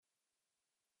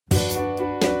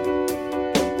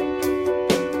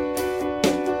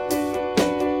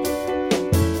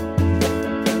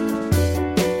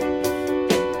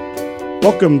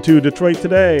Welcome to Detroit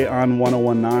Today on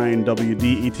 1019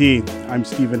 WDET. I'm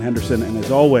Stephen Henderson, and as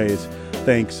always,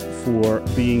 thanks for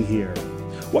being here.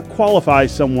 What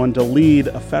qualifies someone to lead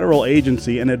a federal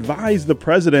agency and advise the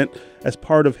president as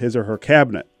part of his or her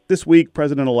cabinet? This week,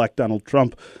 President-elect Donald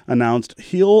Trump announced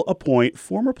he'll appoint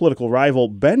former political rival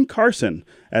Ben Carson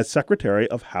as Secretary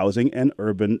of Housing and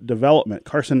Urban Development.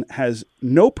 Carson has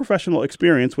no professional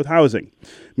experience with housing.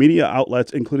 Media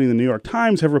outlets, including the New York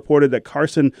Times, have reported that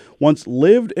Carson once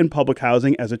lived in public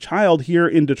housing as a child here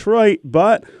in Detroit,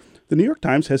 but the New York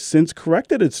Times has since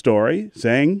corrected its story,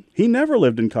 saying he never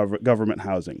lived in government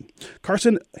housing.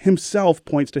 Carson himself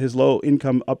points to his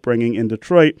low-income upbringing in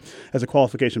Detroit as a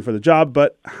qualification for the job,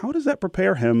 but how does that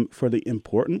prepare him for the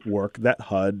important work that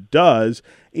HUD does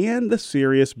and the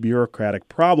serious bureaucratic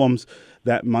problems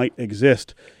that might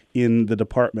exist in the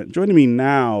department? Joining me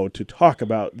now to talk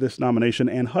about this nomination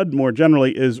and HUD more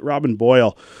generally is Robin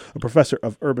Boyle, a professor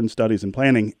of urban studies and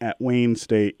planning at Wayne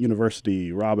State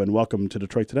University. Robin, welcome to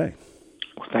Detroit Today.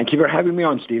 Well, thank you for having me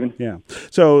on, Stephen. Yeah.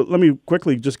 So let me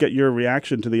quickly just get your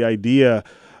reaction to the idea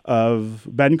of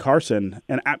Ben Carson,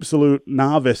 an absolute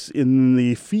novice in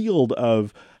the field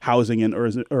of housing and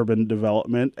urban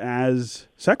development, as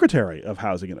Secretary of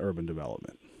Housing and Urban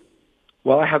Development.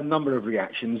 Well, I have a number of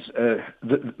reactions.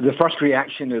 The first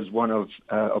reaction is one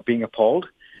of being appalled.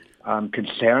 I'm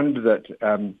concerned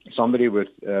that somebody with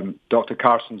Dr.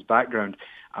 Carson's background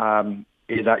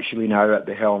is actually now at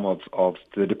the helm of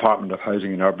the Department of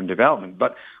Housing and Urban Development.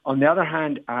 But on the other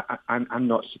hand, I'm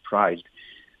not surprised.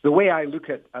 The way I look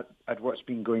at what's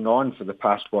been going on for the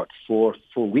past, four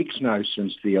weeks now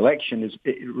since the election, is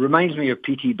it reminds me of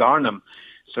P.T. Barnum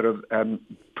sort of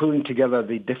pulling together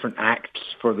the different acts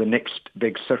for the next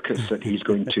big circus that he's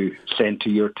going to send to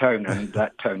your town, and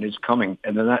that town is coming,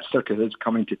 and then that circus is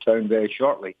coming to town very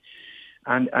shortly.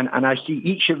 And I see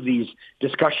each of these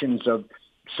discussions of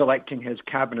selecting his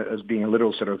cabinet as being a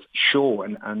little sort of show,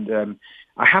 and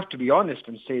I have to be honest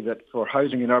and say that for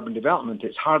housing and urban development,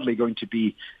 it's hardly going to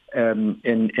be in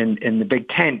the big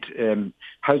tent.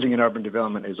 Housing and urban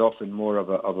development is often more of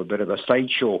a bit of a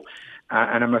sideshow.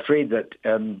 And I'm afraid that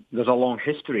there's a long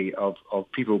history of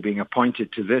people being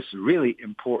appointed to this really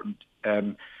important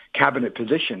cabinet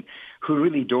position who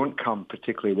really don't come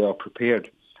particularly well prepared.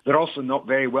 They're also not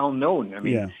very well known. I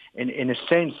mean, in a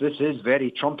sense, this is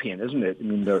very Trumpian, isn't it? I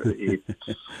mean, they're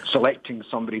selecting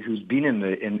somebody who's been in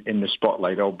the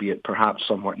spotlight, albeit perhaps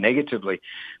somewhat negatively.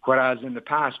 Whereas in the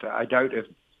past, I doubt if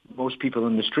most people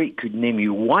in the street could name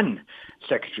you one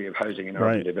Secretary of Housing and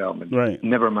Urban Development. Right.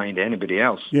 Never mind anybody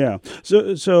else. Yeah.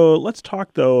 So let's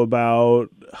talk, though, about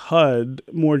HUD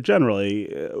more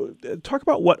generally. Talk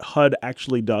about what HUD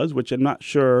actually does, which I'm not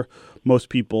sure most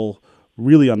people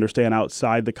really understand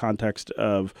outside the context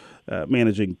of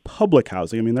managing public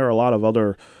housing. I mean, there are a lot of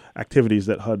other activities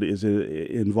that HUD is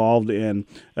involved in,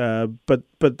 but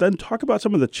then talk about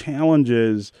some of the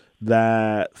challenges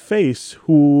that face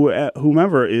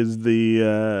whomever is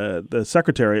the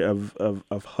secretary of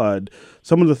HUD.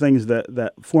 Some of the things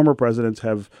that former presidents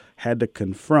have had to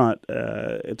confront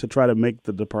to try to make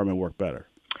the department work better.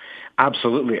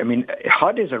 Absolutely. I mean,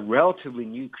 HUD is a relatively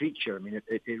new creature. I mean,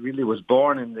 it really was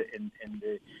born in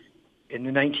the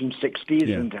 1960s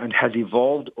and has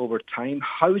evolved over time.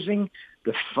 Housing,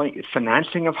 the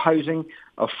financing of housing,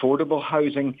 affordable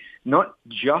housing, not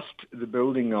just the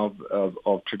building of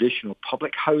traditional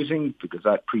public housing, because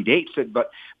that predates it, but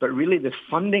really the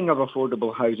funding of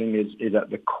affordable housing is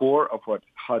at the core of what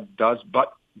HUD does,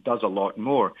 but does a lot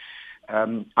more.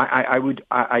 I would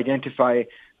identify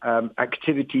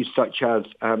activities such as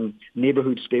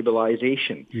neighborhood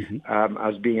stabilization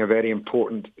as being a very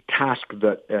important task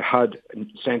that HUD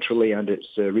centrally and its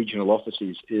regional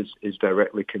offices is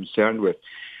directly concerned with.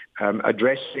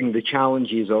 Addressing the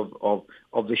challenges of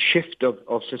the shift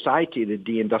of society, the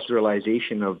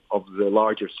deindustrialization of the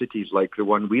larger cities like the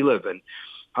one we live in,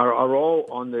 are all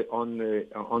on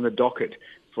the docket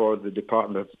for the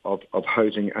Department of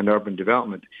Housing and Urban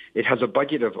Development. It has a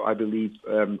budget of, I believe,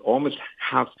 almost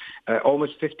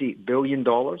 $50 billion,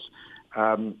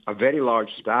 a very large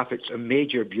staff. It's a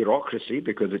major bureaucracy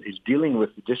because it is dealing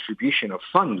with the distribution of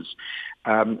funds,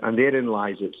 and therein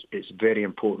lies its very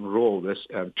important role, this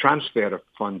transfer of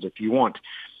funds, if you want,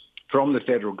 from the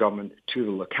federal government to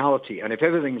the locality. And if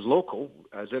everything's local,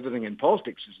 as everything in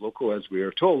politics is local, as we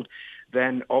are told,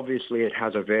 then obviously it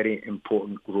has a very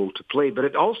important role to play. But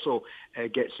it also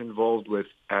gets involved with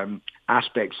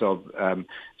aspects of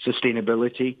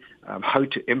sustainability, how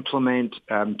to implement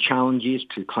challenges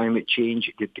to climate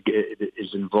change. It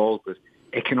is involved with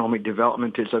economic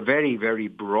development. It's a very, very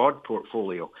broad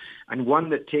portfolio, and one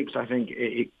that takes, I think,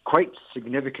 a quite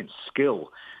significant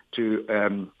skill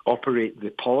to operate the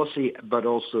policy, but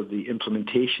also the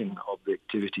implementation of the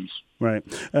activities. Right.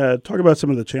 Talk about some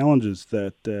of the challenges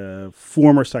that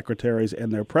former secretaries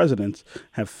and their presidents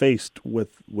have faced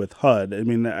with HUD. I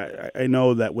mean, I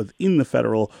know that within the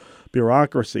federal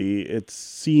bureaucracy, it's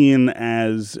seen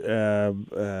as an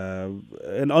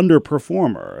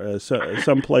underperformer,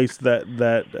 some place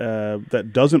that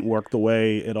doesn't work the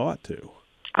way it ought to.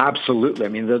 Absolutely. I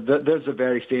mean, there's a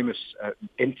very famous,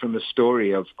 infamous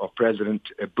story of President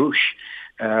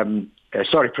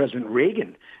President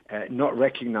Reagan not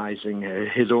recognizing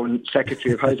his own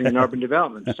Secretary of Housing and Urban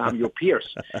Development, Samuel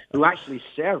Pierce, who actually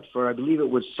served for, I believe it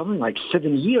was something like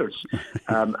 7 years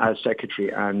as Secretary,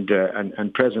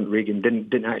 and President Reagan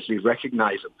didn't actually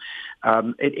recognize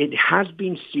him. It has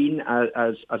been seen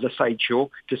as a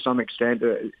sideshow to some extent,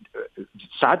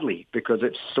 sadly, because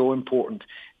it's so important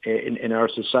in our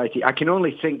society. I can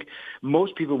only think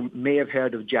most people may have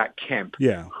heard of Jack Kemp,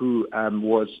 who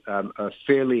was a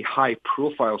fairly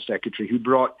high-profile secretary who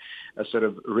brought a sort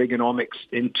of Reaganomics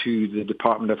into the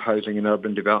Department of Housing and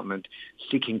Urban Development,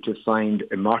 seeking to find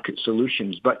market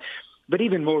solutions. But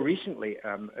even more recently,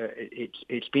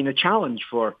 it's been a challenge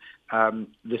for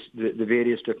the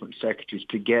various different secretaries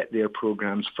to get their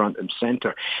programs front and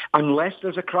center, unless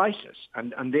there's a crisis.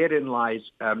 And therein lies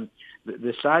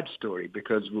the sad story,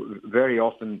 because very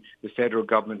often the federal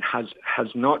government has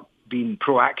not been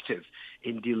proactive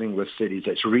in dealing with cities.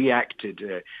 It's reacted.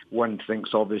 One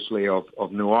thinks obviously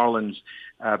of New Orleans,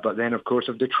 but then of course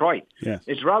of Detroit. Yes.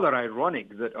 It's rather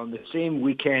ironic that on the same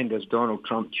weekend as Donald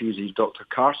Trump chooses Dr.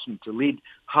 Carson to lead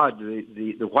HUD,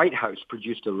 the White House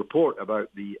produced a report about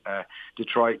the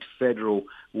Detroit Federal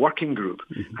Working Group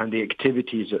and the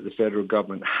activities that the federal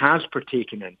government has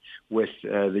partaken in with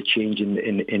the change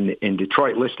in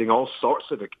Detroit, listing all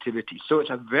sorts of activities. So it's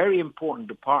a very important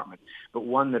department, but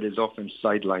one that is often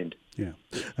sidelined. Yeah.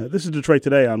 This is Detroit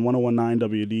Today on 101.9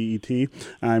 WDET.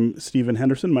 I'm Stephen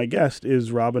Henderson. My guest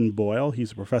is Robin Boyle.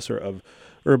 He's a professor of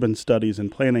urban studies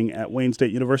and planning at Wayne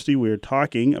State University. We're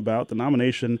talking about the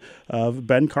nomination of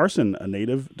Ben Carson, a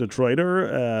native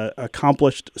Detroiter,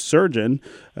 accomplished surgeon,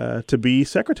 to be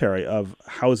Secretary of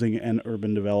Housing and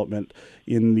Urban Development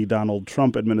in the Donald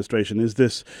Trump administration. Is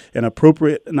this an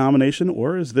appropriate nomination,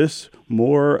 or is this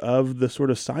more of the sort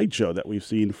of sideshow that we've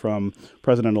seen from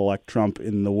President-elect Trump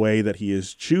in the way that he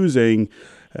is choosing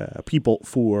people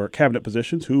for cabinet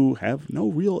positions who have no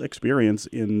real experience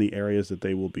in the areas that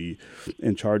they will be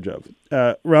in charge of?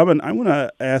 Robin, I want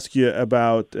to ask you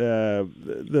about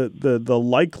the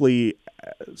likely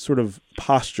sort of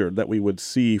posture that we would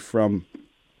see from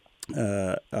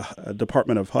a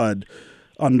Department of HUD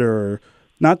under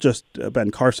not just Ben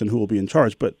Carson, who will be in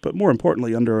charge, but more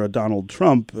importantly, under Donald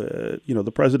Trump.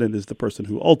 The president is the person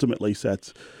who ultimately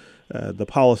sets the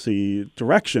policy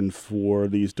direction for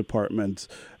these departments.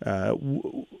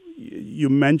 You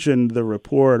mentioned the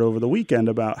report over the weekend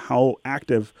about how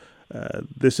active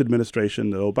this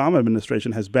administration, the Obama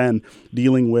administration, has been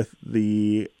dealing with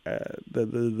the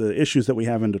issues that we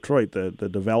have in Detroit, the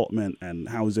development and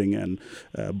housing and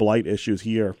blight issues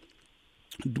here.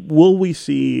 Will we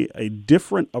see a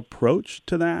different approach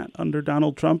to that under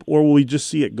Donald Trump, or will we just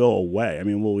see it go away? I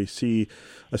mean, will we see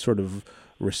a sort of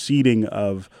receding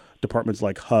of departments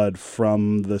like HUD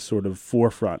from the sort of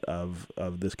forefront of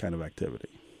this kind of activity?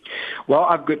 Well,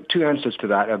 I've got two answers to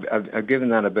that. I've given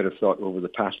that a bit of thought over the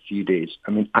past few days.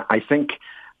 I mean, I think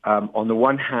on the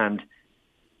one hand,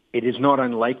 it is not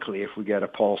unlikely if we get a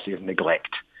policy of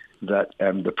neglect that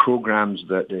the programs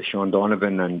that Sean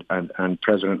Donovan and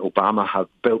President Obama have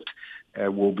built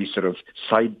will be sort of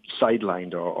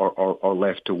sidelined or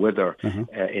left to wither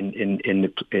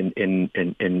in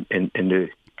the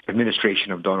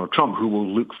administration of Donald Trump, who will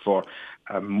look for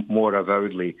more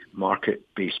avowedly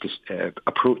market-based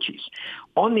approaches.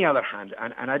 On the other hand,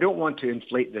 and I don't want to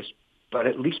inflate this, but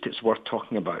at least it's worth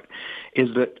talking about,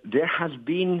 is that there has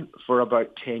been for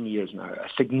about 10 years now a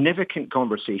significant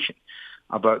conversation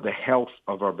about the health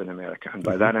of urban America. And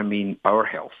by that I mean our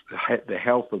health, the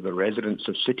health of the residents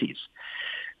of cities.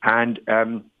 And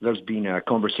there's been a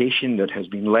conversation that has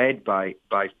been led by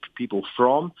people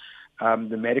from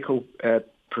the medical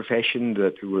profession,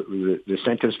 the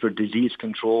Centers for Disease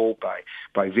Control,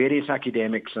 by various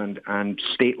academics and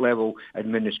state-level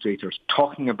administrators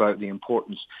talking about the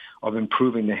importance of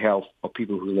improving the health of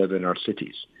people who live in our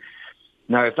cities.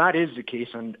 Now, if that is the case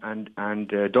and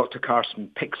Dr. Carson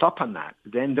picks up on that,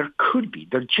 then there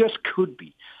just could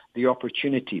be the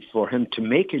opportunity for him to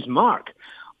make his mark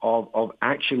of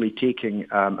actually taking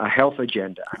a health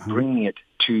agenda and bringing it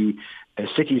to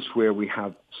cities where we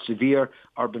have severe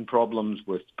urban problems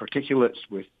with particulates,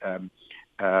 with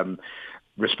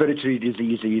respiratory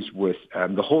diseases, with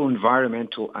the whole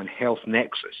environmental and health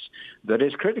nexus that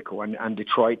is critical. And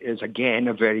Detroit is, again,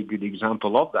 a very good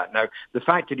example of that. Now, the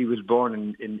fact that he was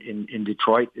born in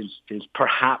Detroit is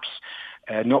perhaps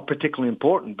not particularly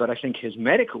important, but I think his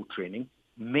medical training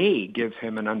may give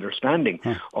him an understanding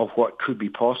of what could be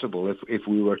possible if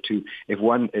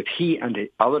he and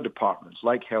the other departments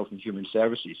like Health and Human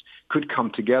Services could come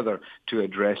together to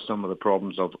address some of the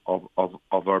problems of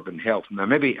urban health. Now,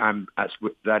 maybe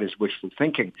that is wishful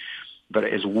thinking, but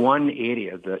it is one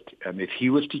area that if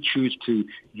he was to choose to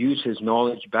use his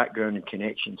knowledge, background, and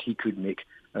connections, he could make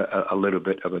a little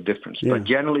bit of a difference. Yeah. But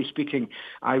generally speaking,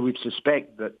 I would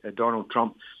suspect that Donald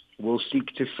Trump will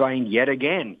seek to find yet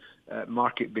again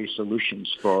market-based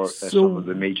solutions for some of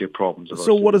the major problems of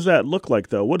our what does that look like,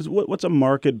 though? What's a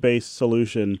market-based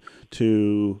solution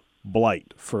to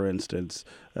blight, for instance,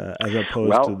 as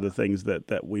opposed to the things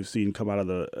that we've seen come out of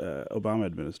the Obama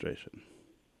administration?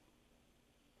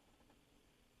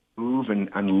 Move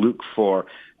and look for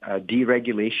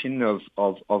deregulation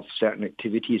of certain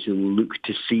activities, who look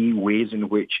to see ways in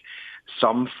which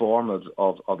some form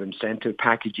of incentive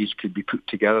packages could be put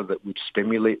together that would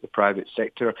stimulate the private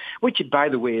sector, which, by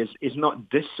the way, is not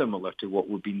dissimilar to what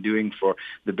we've been doing for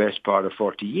the best part of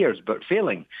 40 years, but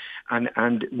failing.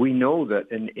 And we know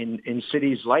that in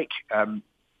cities like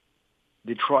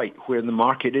Detroit, where the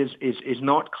market is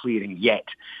not clearing yet,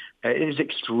 it is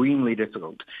extremely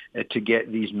difficult to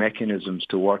get these mechanisms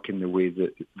to work in the way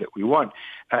that we want.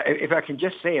 If I can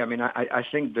just say, I mean, I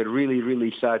think the really,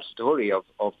 really sad story of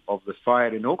the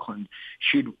fire in Oakland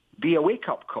should be a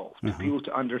wake-up call to people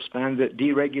to understand that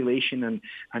deregulation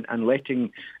and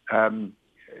letting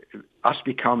us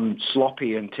become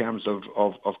sloppy in terms of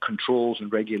controls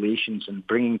and regulations and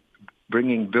bringing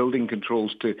building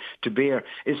controls to bear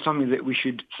is something that we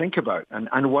should think about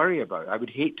and worry about. I would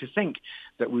hate to think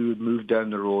that we would move down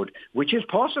the road, which is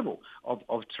possible,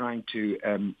 of trying to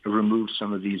remove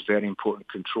some of these very important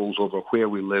controls over where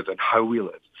we live and how we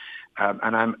live.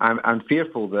 And I'm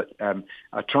fearful that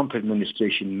a Trump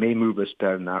administration may move us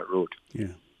down that road.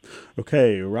 Yeah.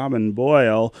 Okay, Robin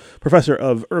Boyle, Professor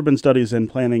of Urban Studies and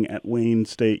Planning at Wayne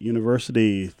State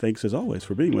University. Thanks, as always,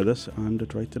 for being with us on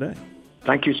Detroit Today.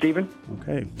 Thank you, Stephen.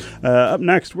 Okay. Up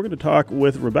next, we're going to talk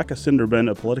with Rebecca Sinderben,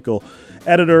 a political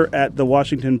editor at The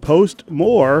Washington Post,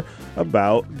 more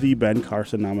about the Ben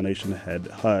Carson nomination to head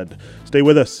HUD. Stay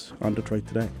with us on Detroit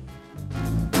Today.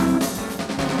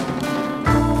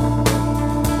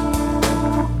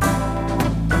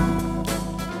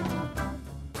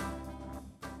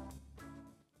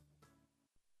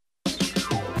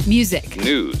 Music,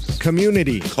 news,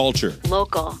 community, culture,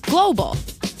 local, global.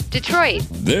 Detroit.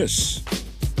 This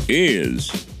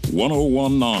is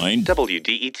 101.9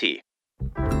 WDET.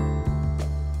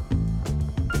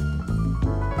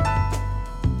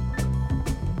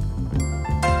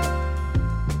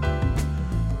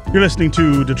 You're listening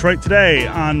to Detroit Today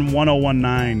on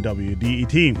 101.9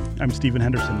 WDET. I'm Stephen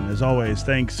Henderson, and as always,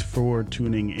 thanks for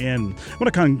tuning in. I want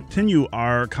to continue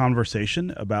our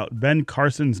conversation about Ben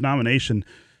Carson's nomination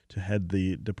to head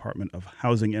the Department of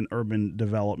Housing and Urban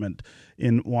Development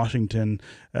in Washington.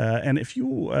 And if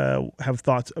you have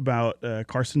thoughts about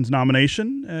Carson's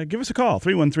nomination, give us a call.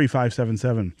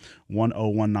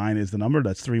 313-577-1019 is the number.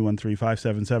 That's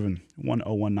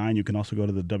 313-577-1019. You can also go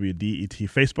to the WDET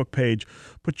Facebook page,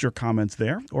 put your comments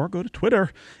there, or go to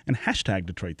Twitter and hashtag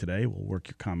Detroit Today. We'll work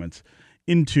your comments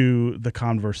into the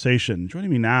conversation.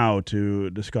 Joining me now to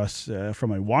discuss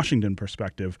from a Washington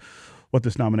perspective what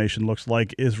this nomination looks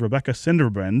like is Rebecca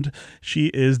Sinderben. She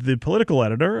is the political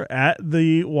editor at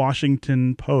the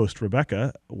Washington Post.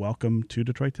 Rebecca, welcome to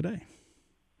Detroit Today.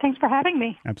 Thanks for having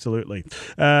me. Absolutely.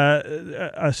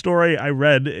 A story I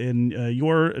read in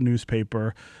your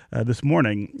newspaper this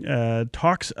morning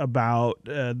talks about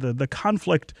the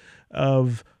conflict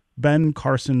of Ben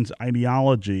Carson's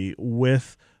ideology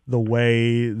with the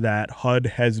way that HUD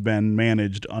has been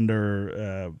managed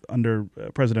under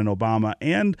President Obama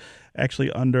and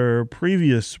actually under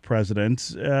previous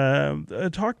presidents.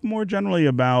 Talk more generally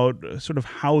about sort of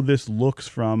how this looks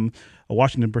from a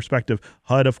Washington perspective.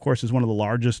 HUD, of course, is one of the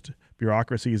largest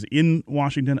bureaucracies in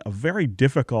Washington, a very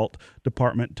difficult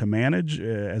department to manage,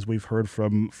 as we've heard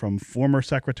from former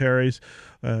secretaries.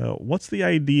 What's the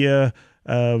idea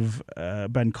of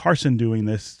Ben Carson doing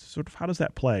this? Sort of how does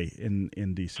that play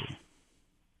in D.C.?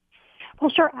 Well,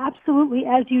 sure, absolutely.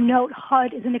 As you note,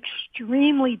 HUD is an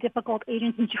extremely difficult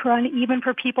agency to run, even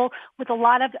for people with a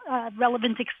lot of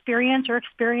relevant experience or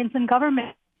experience in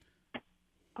government.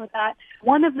 for that.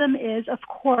 One of them is, of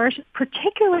course,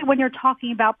 particularly when you're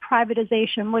talking about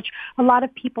privatization, which a lot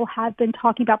of people have been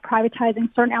talking about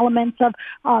privatizing certain elements of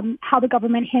how the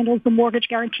government handles the mortgage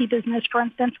guarantee business, for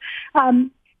instance,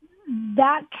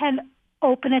 that can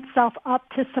open itself up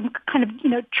to some kind of,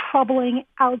 troubling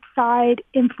outside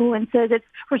influences. It's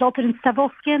resulted in several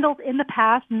scandals in the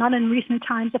past, none in recent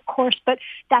times, of course, but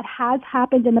that has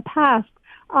happened in the past.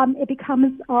 It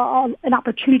becomes an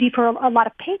opportunity for a lot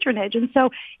of patronage. And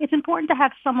so it's important to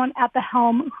have someone at the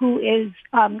helm who is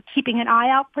keeping an eye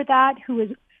out for that, who is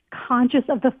conscious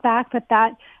of the fact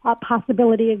that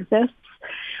possibility exists.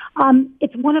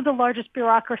 It's one of the largest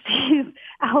bureaucracies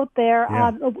out there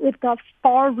with the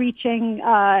far-reaching,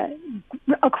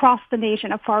 across the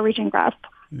nation, a far-reaching grasp.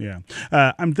 Yeah.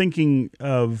 I'm thinking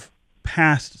of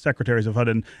past secretaries of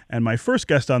HUD, and my first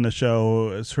guest on the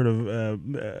show sort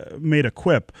of made a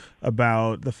quip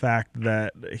about the fact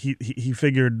that he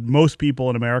figured most people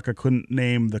in America couldn't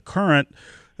name the current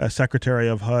secretary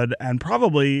of HUD and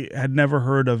probably had never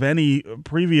heard of any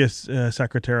previous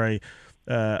secretary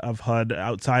of HUD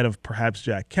outside of perhaps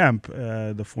Jack Kemp,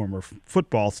 the former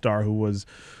football star who was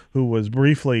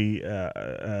briefly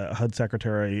HUD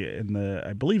secretary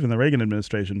I believe in the Reagan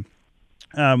administration.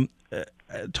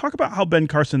 Talk about how Ben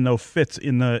Carson, though, fits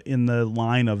in the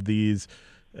line of these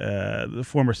the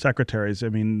former secretaries. I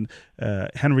mean,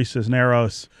 Henry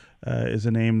Cisneros is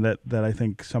a name that I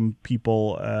think some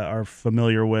people are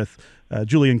familiar with.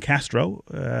 Julian Castro,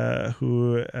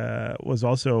 who was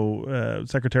also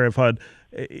Secretary of HUD,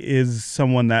 is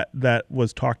someone that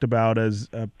was talked about as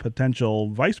a potential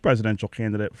vice presidential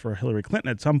candidate for Hillary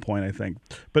Clinton at some point, I think.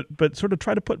 But sort of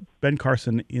try to put Ben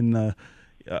Carson in the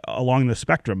along the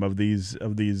spectrum of these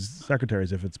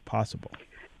secretaries, if it's possible.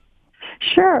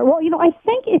 Sure. Well, I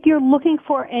think if you're looking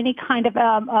for any kind of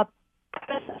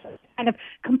kind of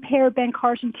compare Ben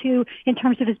Carson to in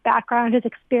terms of his background, his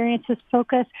experience, his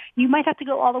focus, you might have to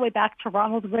go all the way back to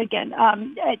Ronald Reagan.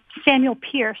 Samuel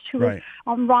Pierce, who was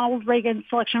on Ronald Reagan's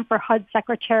selection for HUD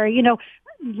secretary.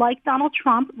 Like Donald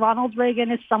Trump, Ronald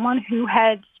Reagan is someone who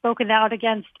had spoken out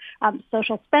against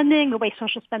social spending, the way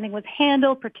social spending was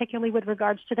handled, particularly with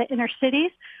regards to the inner cities.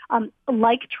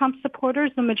 Like Trump supporters,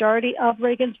 the majority of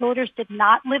Reagan's voters did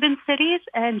not live in cities,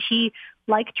 and he,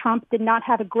 like Trump, did not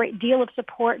have a great deal of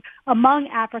support among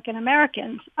African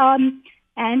Americans.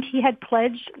 And he had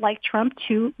pledged, like Trump,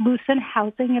 to loosen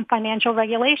housing and financial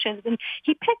regulations. And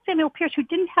he picked Samuel Pierce, who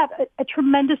didn't have a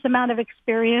tremendous amount of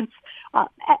experience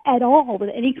at all with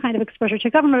any kind of exposure to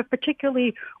government,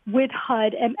 particularly with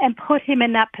HUD, and put him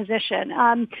in that position.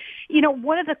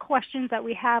 One of the questions that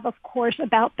we have, of course,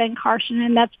 about Ben Carson,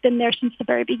 and that's been there since the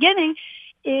very beginning,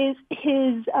 is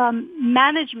his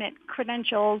management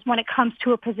credentials when it comes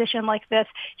to a position like this.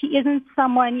 He isn't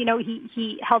someone,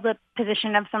 he held a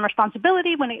position of some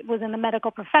responsibility when it was in the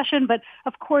medical profession, but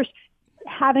of course,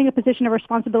 having a position of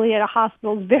responsibility at a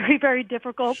hospital is very, very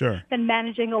difficult than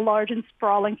managing a large and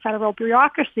sprawling federal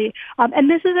bureaucracy. And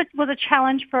this was a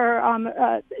challenge for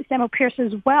Samuel Pierce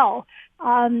as well.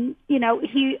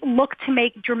 He looked to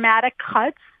make dramatic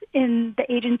cuts in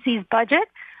the agency's budget.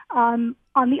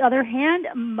 On the other hand,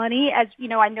 money, as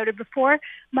I noted before,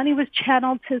 money was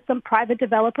channeled to some private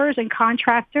developers and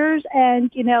contractors, and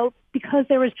because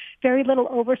there was very little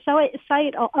oversight,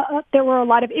 there were a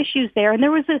lot of issues there, and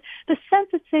there was the sense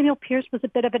that Samuel Pierce was a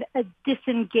bit of a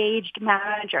disengaged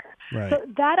manager. Right. So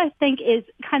that, I think, is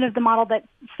kind of the model that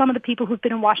some of the people who've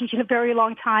been in Washington a very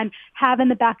long time have in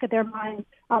the back of their minds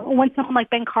when someone like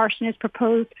Ben Carson is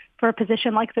proposed for a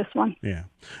position like this one. Yeah.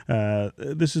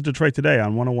 This is Detroit Today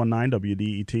on 101.9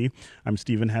 WDET. I'm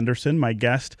Stephen Henderson. My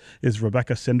guest is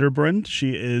Rebecca Sinderbrand.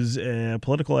 She is a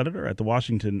political editor at the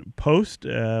Washington Post.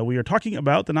 We are talking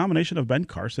about the nomination of Ben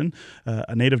Carson,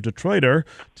 a native Detroiter,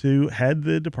 to head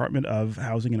the Department of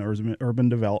Housing and Urban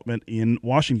Development in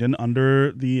Washington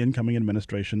under the incoming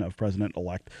administration of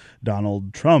President-elect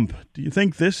Donald Trump. Do you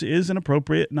think this is an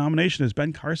appropriate nomination? Is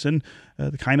Ben Carson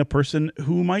the kind of person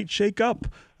who might shake up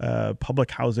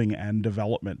public housing and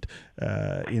development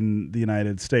in the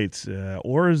United States?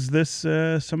 Or is this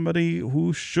somebody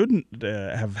who shouldn't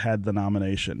have had the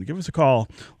nomination? Give us a call.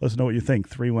 Let us know what you think.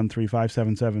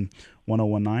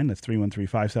 313-577-1019. That's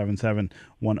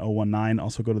 313-577-1019.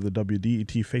 Also go to the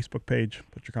WDET Facebook page.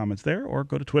 Put your comments there, or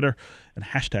go to Twitter and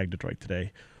hashtag Detroit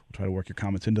Today. We'll try to work your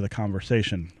comments into the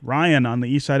conversation. Ryan on the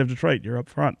east side of Detroit, you're up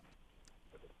front.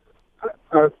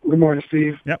 Good morning,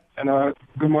 Steve. Yep. And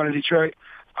good morning, Detroit.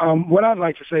 What I'd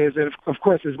like to say is that, of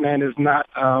course, this man is not,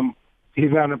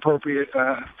 he's not an appropriate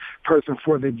person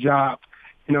for the job.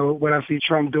 What I see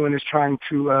Trump doing is trying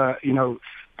to,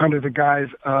 under the guise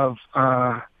of,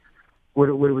 what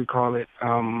do we call it?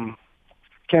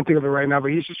 can't think of it right now,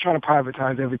 but he's just trying to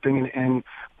privatize everything. And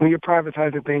when you're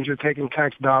privatizing things, you're taking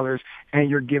tax dollars and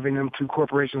you're giving them to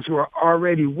corporations who are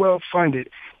already well-funded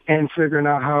and figuring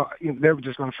out how, they're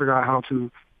just going to figure out how to,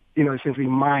 essentially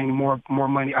mine more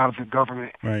money out of the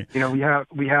government. Right. We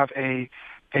have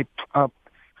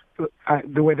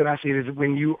the way that I see it is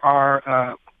when you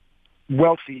are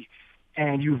wealthy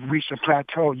and you've reached a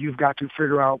plateau, you've got to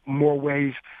figure out more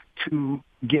ways to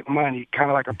get money, kind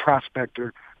of like a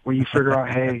prospector, where you figure out,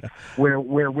 hey,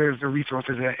 where's the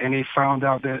resources at? And they found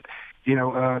out that,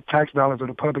 tax dollars or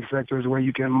the public sector is where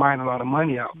you can mine a lot of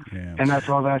money out. Yeah. And that's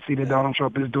all that I see that Donald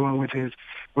Trump is doing with his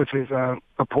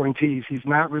appointees. He's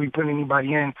not really putting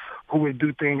anybody in who would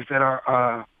do things that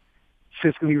are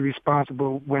fiscally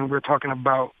responsible when we're talking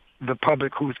about the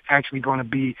public who's actually going to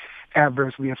be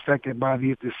adversely affected by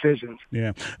these decisions.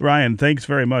 Yeah. Ryan, thanks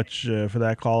very much for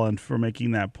that call and for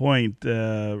making that point.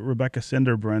 Rebecca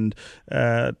Sinderbrand,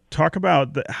 talk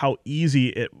about how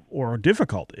easy or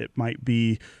difficult it might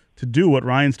be to do what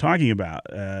Ryan's talking about.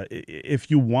 If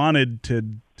you wanted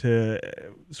to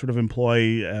sort of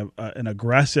employ an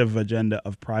aggressive agenda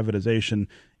of privatization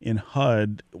in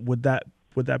HUD, would that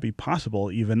be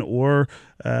possible even, or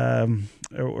are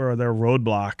there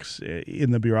roadblocks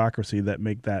in the bureaucracy that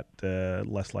make that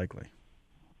less likely?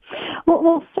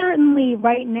 Well, certainly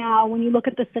right now, when you look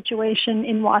at the situation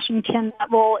in Washington that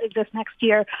will exist next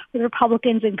year, with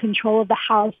Republicans in control of the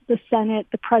House, the Senate,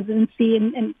 the presidency,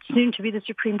 and soon to be the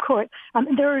Supreme Court,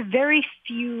 there are very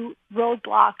few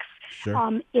roadblocks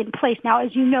in place. Now,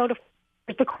 as you know,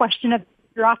 there's the question of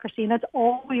bureaucracy, and that's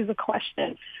always a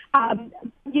question. If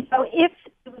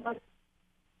it was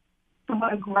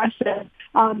somewhat aggressive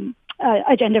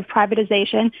agenda of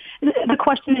privatization, the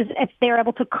question is if they're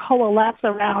able to coalesce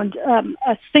around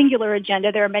a singular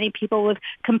agenda. There are many people with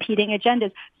competing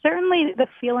agendas. Certainly, the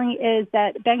feeling is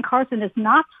that Ben Carson is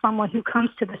not someone who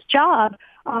comes to this job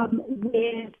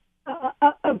with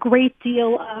a great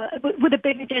deal, with a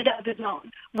big agenda of his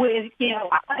own, with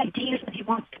ideas that he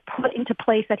wants to put into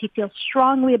place that he feels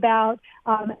strongly about,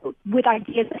 with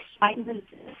ideas that might resist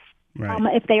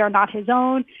if they are not his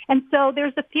own. And so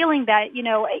there's the feeling that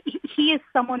he is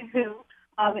someone who,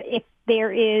 if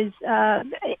there is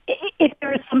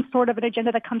some sort of an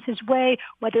agenda that comes his way,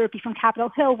 whether it be from Capitol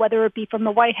Hill, whether it be from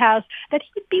the White House, that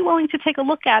he'd be willing to take a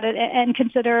look at it and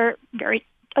consider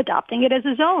adopting it as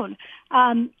his own.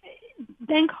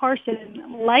 Ben Carson,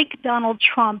 like Donald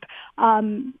Trump,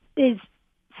 is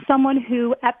someone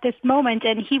who at this moment,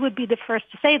 and he would be the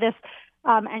first to say this,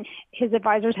 and his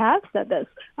advisors have said this,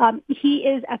 he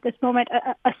is at this moment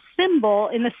a symbol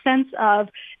in the sense of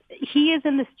he is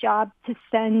in this job to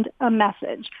send a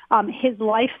message. His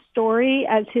life story,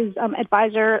 as his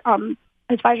advisors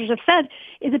have said,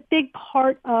 is a big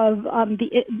part of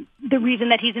the reason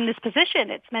that he's in this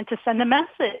position. It's meant to send a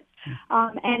message.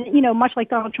 And much like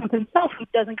Donald Trump himself, who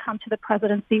doesn't come to the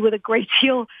presidency with a great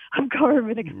deal of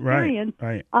government experience,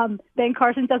 right. Ben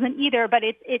Carson doesn't either, but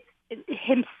it's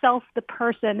himself, the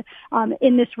person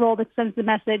in this role that sends the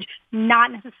message,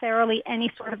 not necessarily any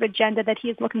sort of agenda that he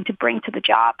is looking to bring to the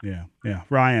job. Yeah.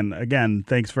 Ryan, again,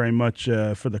 thanks very much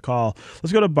for the call.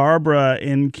 Let's go to Barbara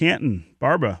in Canton.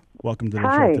 Barbara, welcome to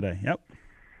the show today. Yep.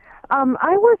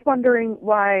 I was wondering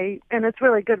why, and it's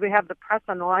really good we have the press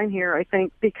on the line here, I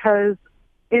think, because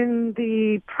in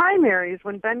the primaries,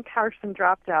 when Ben Carson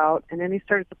dropped out and then he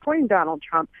started supporting Donald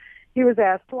Trump, he was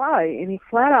asked why, and he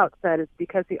flat out said it's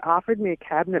because he offered me a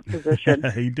cabinet position.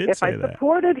 He did say that. If I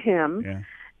supported him,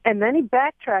 and then he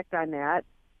backtracked on that,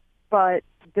 but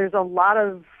there's a lot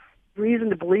of reason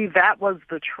to believe that was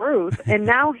the truth, and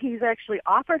now he's actually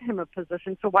offered him a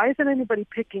position, so why isn't anybody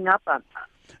picking up on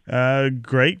that?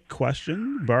 Great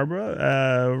question,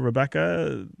 Barbara.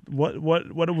 Rebecca,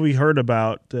 what have we heard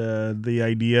about the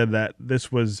idea that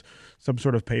this was some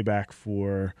sort of payback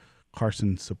for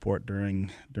Carson's support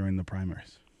during the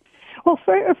primaries? Well,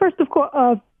 first of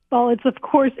course, it's of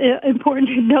course important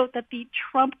to note that the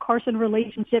Trump-Carson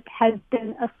relationship has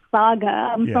been a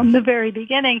saga from the very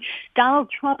beginning. Donald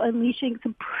Trump unleashing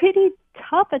some pretty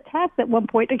tough attacks at one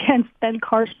point against Ben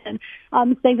Carson,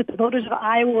 saying that the voters of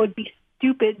Iowa would be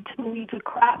stupid to believe the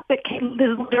crap that came. This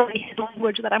is literally his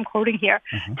language that I'm quoting here.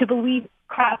 To believe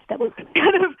crap that was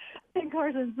kind of in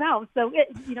Carson's mouth. So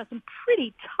some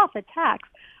pretty tough attacks.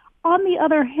 On the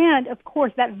other hand, of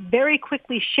course, that very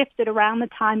quickly shifted around the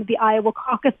time of the Iowa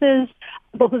caucuses,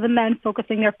 both of the men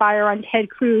focusing their fire on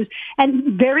Ted Cruz.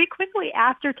 And very quickly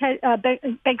after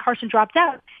Ben Carson dropped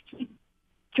out, he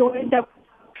joined up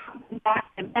with Trump and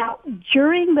backed him. Now,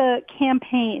 during the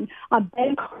campaign,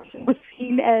 Ben Carson was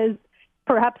seen as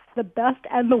perhaps the best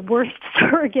and the worst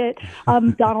surrogate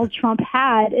Donald Trump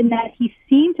had, in that he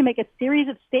seemed to make a series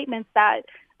of statements that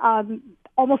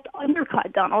almost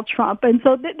undercut Donald Trump. And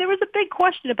so there was a big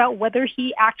question about whether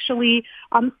he actually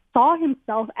saw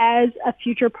himself as a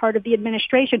future part of the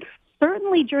administration.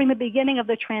 Certainly during the beginning of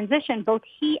the transition, both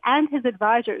he and his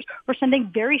advisors were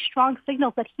sending very strong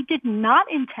signals that he did not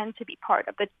intend to be part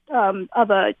of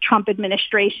a Trump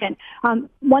administration.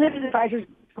 One of his advisors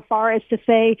so far as to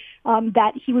say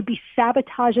that he would be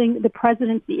sabotaging the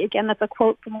presidency. Again, that's a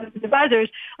quote from one of his advisors,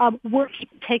 were he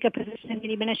to take a position in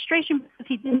the administration, because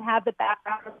he didn't have the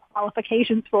background or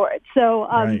qualifications for it. So,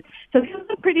 so this is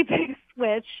a pretty big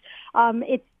switch.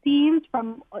 It seems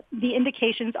from the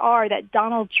indications are that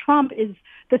Donald Trump is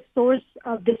the source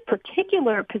of this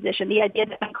particular position. The idea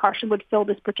that Ben Carson would fill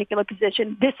this particular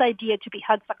position, this idea to be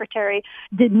HUD secretary,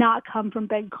 did not come from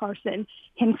Ben Carson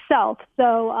himself.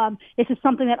 So this is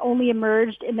something that only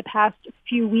emerged in the past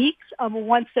few weeks.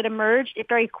 Once it emerged, it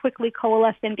very quickly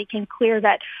coalesced and became clear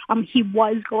that he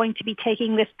was going to be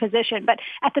taking this position. But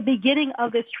at the beginning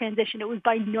of this transition, it was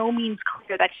by no means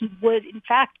clear that he would, in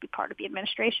fact, be part of the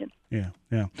administration. Yeah.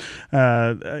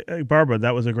 Barbara,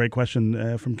 that was a great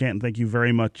question from Canton. Thank you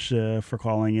very much for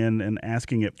calling in and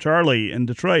asking it. Charlie in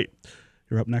Detroit,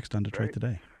 you're up next on Detroit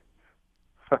Today.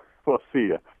 We'll see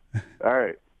you. All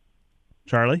right.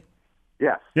 Charlie?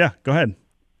 Yes. Yeah, go ahead.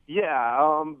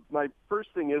 Yeah, my first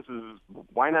thing is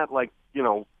why not,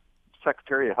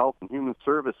 Secretary of Health and Human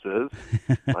Services?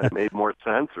 Might have made more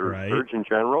sense, or Surgeon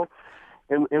General.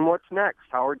 And what's next?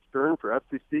 Howard Stern for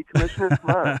FCC Commissioner?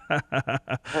 Come on.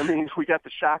 I mean, we got the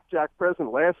shock jock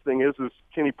president. Last thing is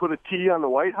can he put a T on the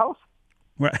White House?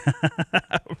 Right,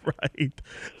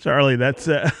 Charlie. That's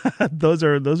those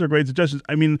are great suggestions.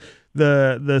 I mean,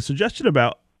 the suggestion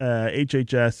about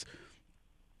HHS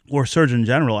or Surgeon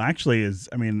General actually is.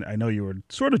 I mean, I know you were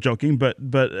sort of joking, but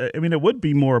I mean, it would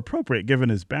be more appropriate given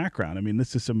his background. I mean,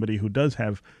 this is somebody who does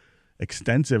have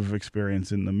extensive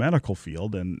experience in the medical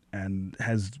field and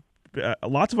has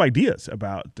lots of ideas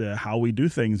about how we do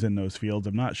things in those fields.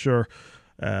 I'm not sure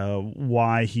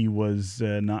why he was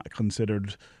not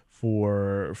considered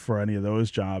for any of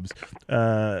those jobs.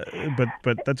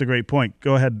 But that's a great point.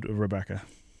 Go ahead, Rebecca.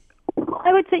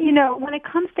 I would say, when it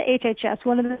comes to HHS,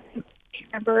 one of the things to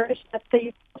remember is that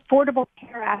the Affordable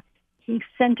Care Act takes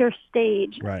center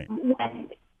stage when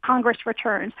Congress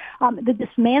returns. The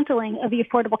dismantling of the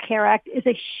Affordable Care Act is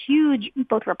a huge,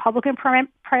 both Republican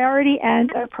priority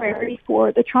and a priority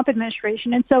for the Trump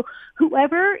administration. And so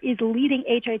whoever is leading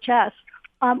HHS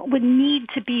would need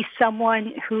to be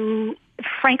someone who,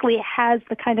 frankly, has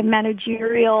the kind of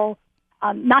managerial,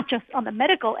 not just on the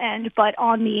medical end, but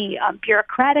on the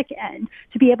bureaucratic end,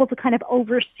 to be able to kind of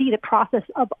oversee the process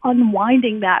of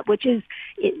unwinding that, which is,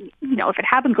 if it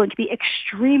happens, going to be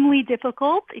extremely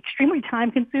difficult, extremely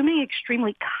time-consuming,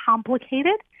 extremely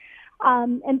complicated.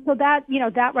 And so that,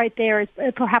 that right there is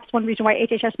perhaps one reason why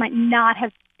HHS might not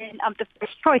have been the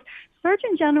first choice.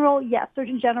 Surgeon General, yes,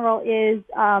 Surgeon General is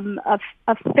a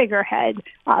figurehead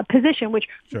position, which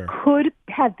could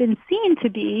have been seen to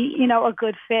be, a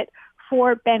good fit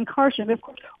for Ben Carson. Of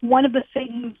course, one of the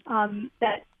things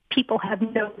that people have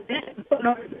noticed in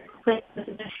this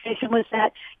administration was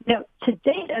that, to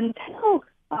date, until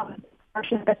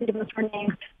Carson, Betsy DeVos were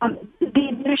named, the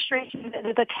administration,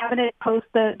 the cabinet posts,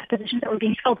 the positions that were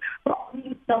being filled were all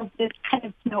being filled with kind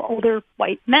of, older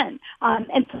white men.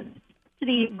 And so the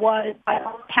city was, by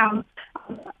all accounts,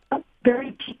 a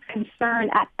very deep concern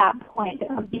at that point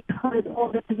because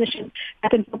all the positions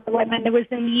had been filled by white men. There was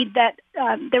the need that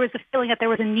there was a feeling that there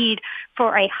was a need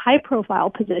for a high-profile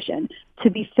position to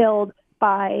be filled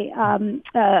by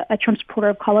a Trump supporter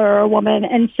of color or a woman.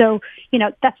 And so,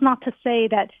 that's not to say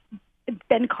that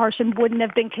Ben Carson wouldn't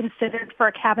have been considered for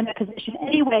a cabinet position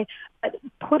anyway, but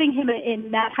putting him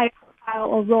in that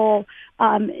high-profile role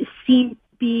seemed to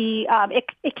be,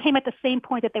 it came at the same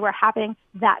point that they were having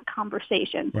that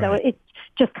conversation. So it's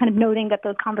just kind of noting that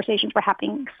those conversations were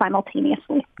happening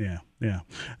simultaneously. Yeah.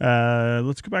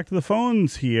 Let's go back to the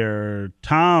phones here.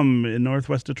 Tom in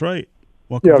Northwest Detroit.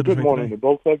 Welcome to Detroit good morning Today. to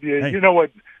both of you. Hey. You know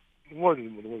what? Was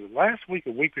it last week,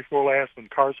 a week before last, when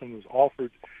Carson was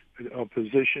offered a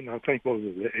position? I think what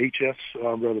was it, the HS,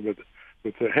 rather with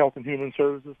the Health and Human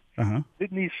Services.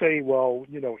 Didn't he say, well,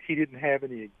 he didn't have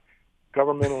any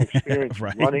governmental experience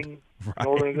running an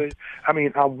organization? I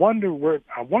mean, I wonder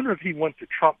if he went to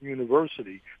Trump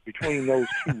University between those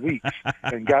 2 weeks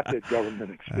and got that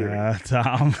government experience.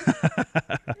 Tom.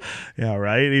 Yeah,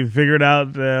 right. He figured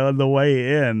out on the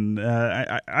way in.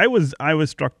 I was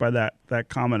struck by that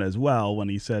comment as well when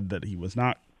he said that he was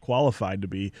not qualified to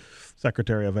be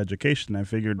Secretary of Education. I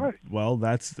figured, well,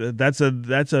 that's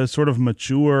a sort of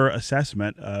mature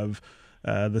assessment of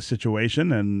the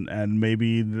situation, and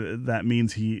maybe that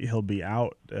means he'll be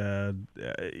out.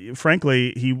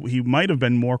 Frankly, he might have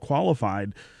been more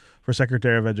qualified for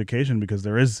Secretary of Education because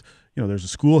there's a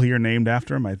school here named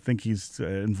after him. I think he's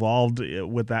involved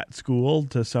with that school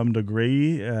to some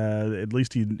degree. At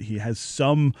least he has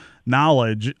some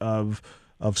knowledge of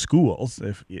schools,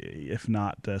 if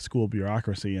not school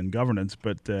bureaucracy and governance.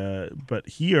 But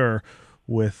here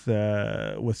with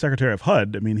Secretary of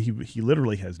HUD, I mean, he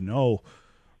literally has no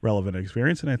relevant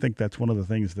experience, and I think that's one of the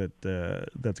things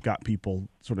that's got people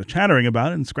sort of chattering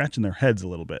about it and scratching their heads a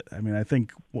little bit. I mean, I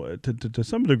think to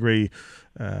some degree,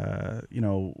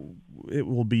 it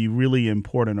will be really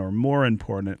important, or more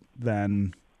important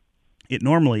than it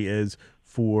normally is,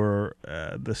 for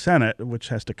the Senate, which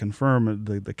has to confirm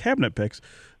the cabinet picks,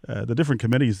 the different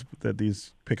committees that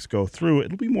these picks go through.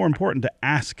 It'll be more important to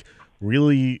ask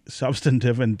really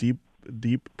substantive and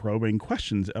deep probing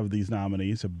questions of these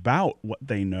nominees about what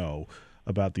they know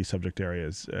about these subject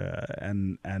areas,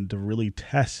 and to really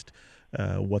test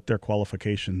what their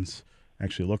qualifications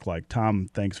actually look like. Tom,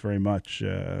 thanks very much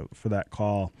for that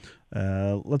call.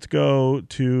 Let's go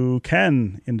to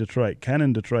Ken in Detroit. Ken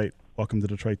in Detroit, welcome to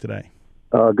Detroit Today.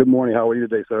 Good morning. How are you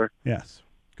today, sir? Yes,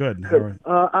 good.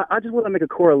 I just want to make a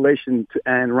correlation to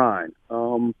Anne Ryan.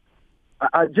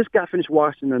 I just got finished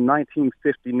watching the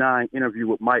 1959 interview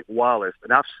with Mike Wallace,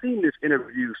 and I've seen this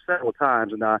interview several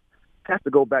times, and I have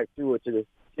to go back through it.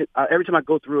 Every time I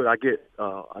go through it, I get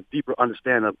a deeper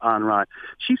understanding of Anne Ryan.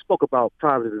 She spoke about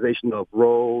privatization of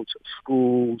roads,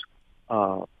 schools,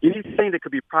 anything that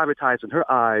could be privatized in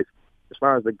her eyes as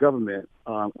far as the government,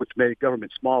 which made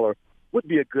government smaller, would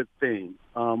be a good thing.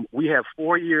 We have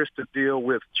 4 years to deal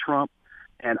with Trump,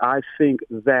 and I think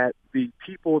that the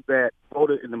people that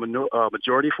voted in the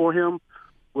majority for him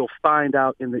will find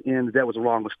out in the end that was a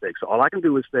wrong mistake. So all I can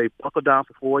do is say, buckle down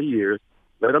for 4 years,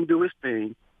 let him do his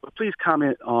thing, but please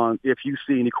comment on if you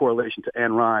see any correlation to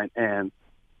Anne Ryan and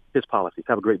his policies.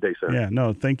 Have a great day, sir. Yeah,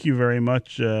 no, thank you very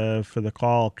much for the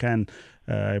call, Ken.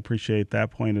 I appreciate that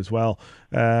point as well.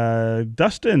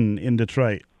 Dustin in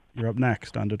Detroit, you're up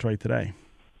next on Detroit Today.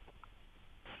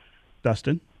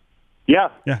 Dustin? Yeah.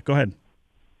 Yeah, go ahead.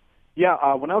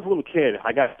 Yeah, when I was a little kid,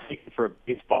 I got taken for a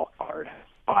baseball card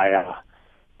by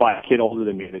a kid older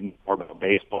than me that knew more about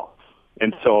baseball.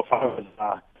 And so if I was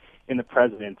in the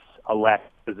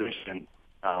president's-elect position,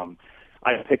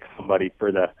 I'd pick somebody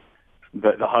for the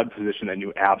HUD position that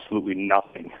knew absolutely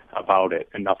nothing about it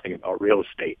and nothing about real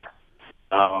estate.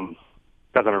 Because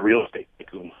I'm a real estate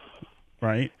tycoon.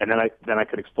 Right. And then I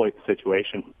could exploit the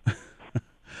situation.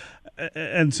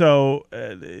 And so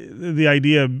the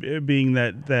idea being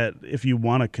that if you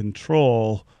want to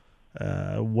control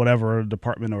whatever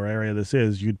department or area this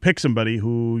is, you'd pick somebody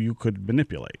who you could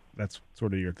manipulate. That's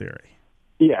sort of your theory.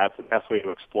 Yeah, it's the best way to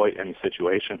exploit any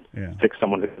situation. Yeah. Pick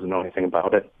someone who doesn't know anything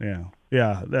about it. Yeah.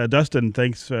 Dustin,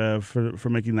 thanks for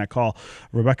making that call.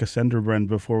 Rebecca Senderbrand,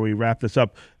 before we wrap this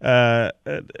up,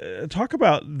 talk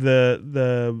about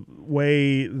the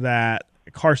way that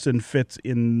Carson fits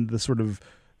in the sort of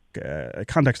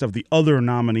context of the other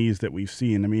nominees that we've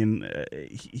seen. I mean,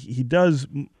 he does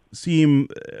seem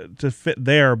to fit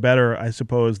there better, I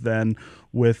suppose, than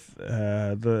with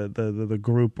the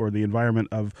group or the environment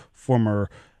of former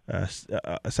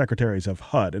secretaries of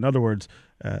HUD. In other words,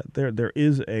 there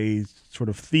is a sort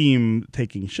of theme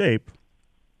taking shape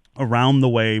around the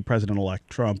way President-elect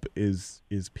Trump is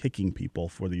picking people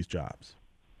for these jobs.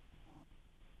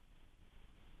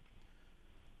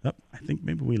 Oh, I think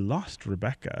maybe we lost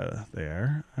Rebecca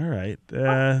there. All right.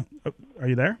 Are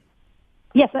you there?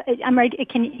 Yes, I'm ready.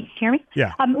 Can you hear me?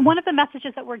 Yeah. One of the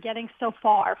messages that we're getting so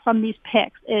far from these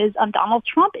picks is Donald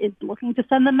Trump is looking to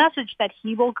send the message that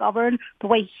he will govern the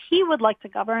way he would like to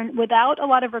govern without a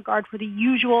lot of regard for the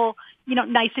usual,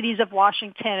 niceties of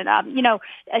Washington.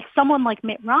 As someone like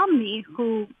Mitt Romney,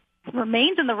 who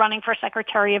remains in the running for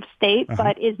Secretary of State,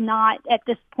 but is not at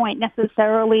this point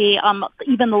necessarily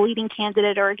even the leading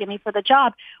candidate or a gimme for the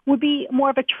job, would be more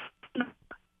of a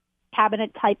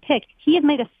cabinet type pick. He has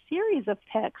made a series of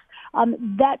picks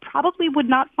that probably would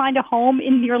not find a home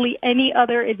in nearly any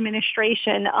other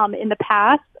administration in the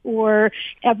past or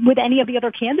with any of the other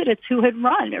candidates who had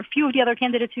run, or few of the other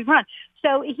candidates who'd run.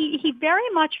 So he very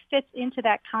much fits into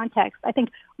that context. I think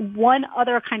one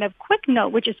other kind of quick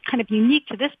note, which is kind of unique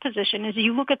to this position, is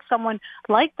you look at someone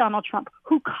like Donald Trump,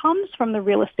 who comes from the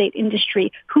real estate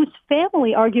industry, whose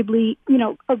family arguably,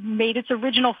 made its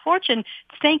original fortune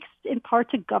thanks in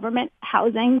part to government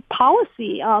housing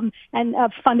policy. and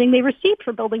funding they received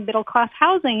for building middle-class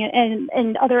housing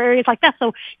and other areas like that.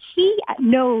 So he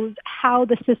knows how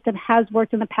the system has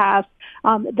worked in the past,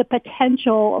 the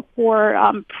potential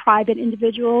for private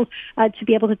individuals to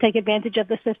be able to take advantage of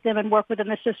the system and work within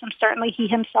the system. Certainly he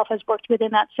himself has worked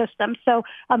within that system. So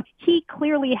he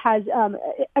clearly has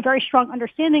a very strong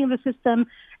understanding of the system.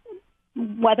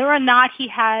 Whether or not he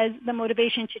has the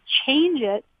motivation to change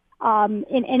it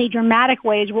in any dramatic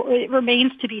ways, it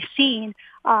remains to be seen.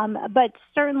 But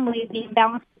certainly the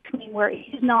imbalance between where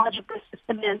his knowledge of the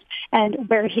system is and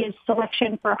where his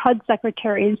selection for HUD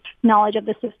secretary's knowledge of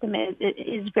the system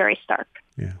is very stark.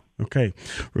 Yeah. Okay.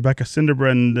 Rebecca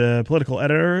Cinderbrand, political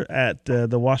editor at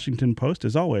the Washington Post.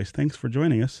 As always, thanks for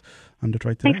joining us on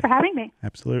Detroit Today. Thanks for having me.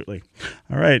 Absolutely.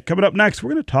 All right. Coming up next,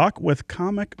 we're going to talk with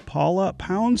comic Paula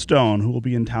Poundstone, who will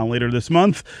be in town later this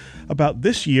month, about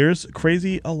this year's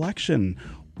crazy election.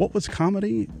 What was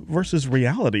comedy versus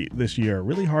reality this year?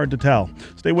 Really hard to tell.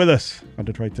 Stay with us on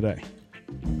Detroit Today.